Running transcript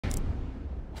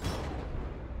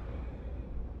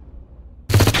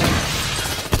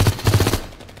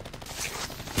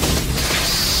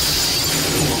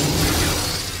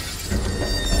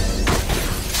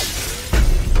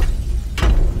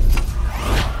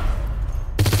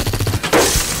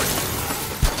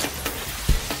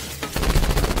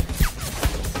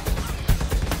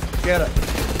Get it.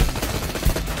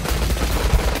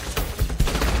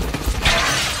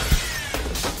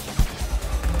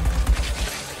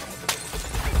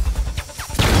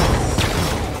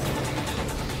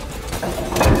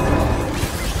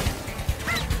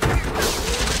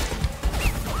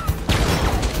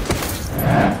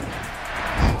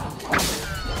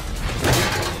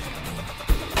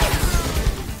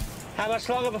 How much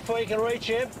longer before you can reach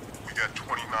him? We got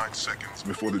 29 seconds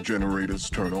before the generators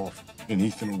turn off, and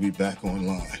Ethan will be back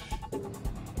online.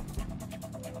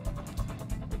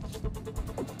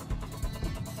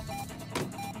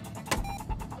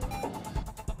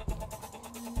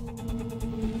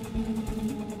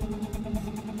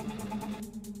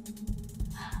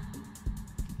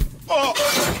 Oh!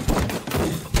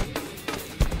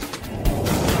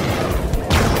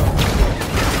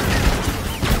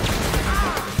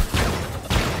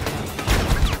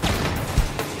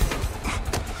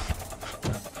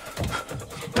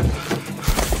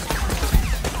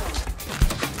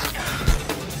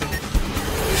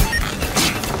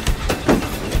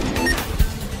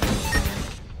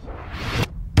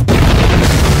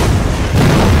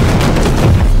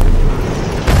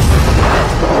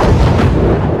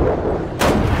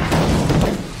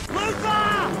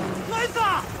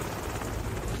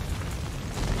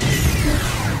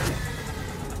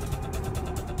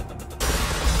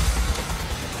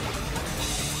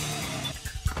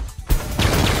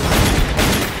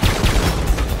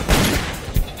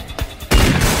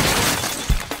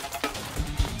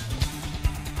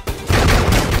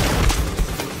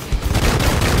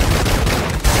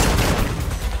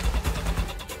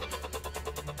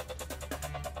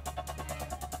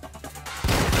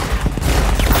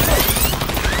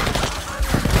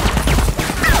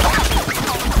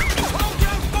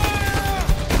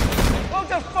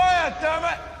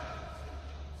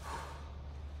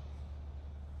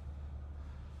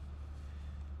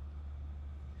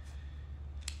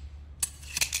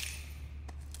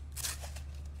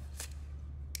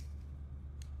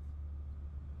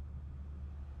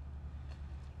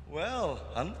 Well,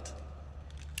 Hunt.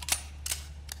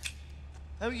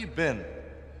 How you been?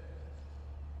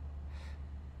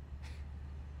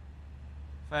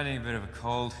 Fighting a bit of a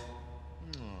cold.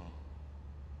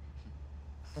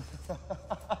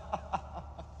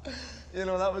 You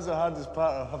know, that was the hardest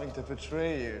part of having to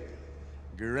portray you.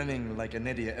 Grinning like an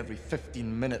idiot every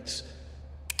 15 minutes.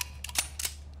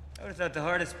 I would have thought the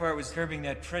hardest part was curbing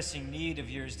that pressing need of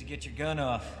yours to get your gun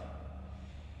off.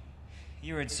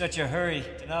 You were in such a hurry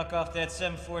to knock off that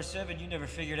 747, you never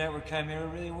figured out where Chimera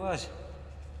really was.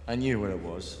 I knew where it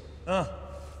was. Huh.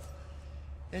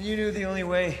 And you knew the only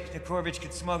way Nikorovich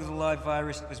could smuggle the live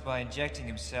virus was by injecting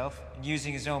himself and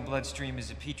using his own bloodstream as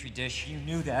a petri dish. You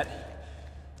knew that.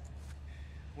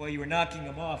 While you were knocking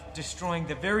him off, destroying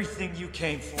the very thing you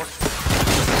came for.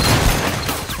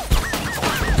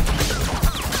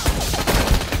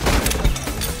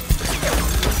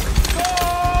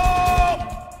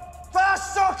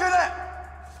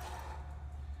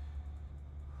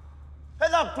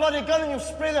 Bloody gun and you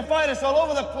spray the virus all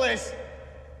over the place.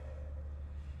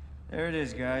 There it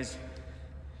is, guys.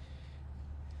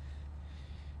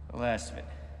 The last of it.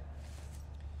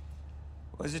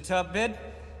 What was the top bid?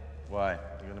 Why?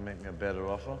 You're gonna make me a better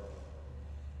offer?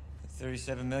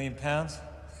 37 million pounds?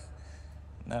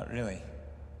 Not really.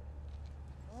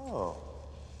 Oh.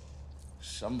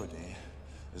 Somebody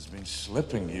has been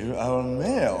slipping you our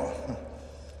mail.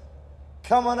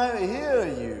 Come on out here,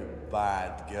 you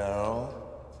bad girl.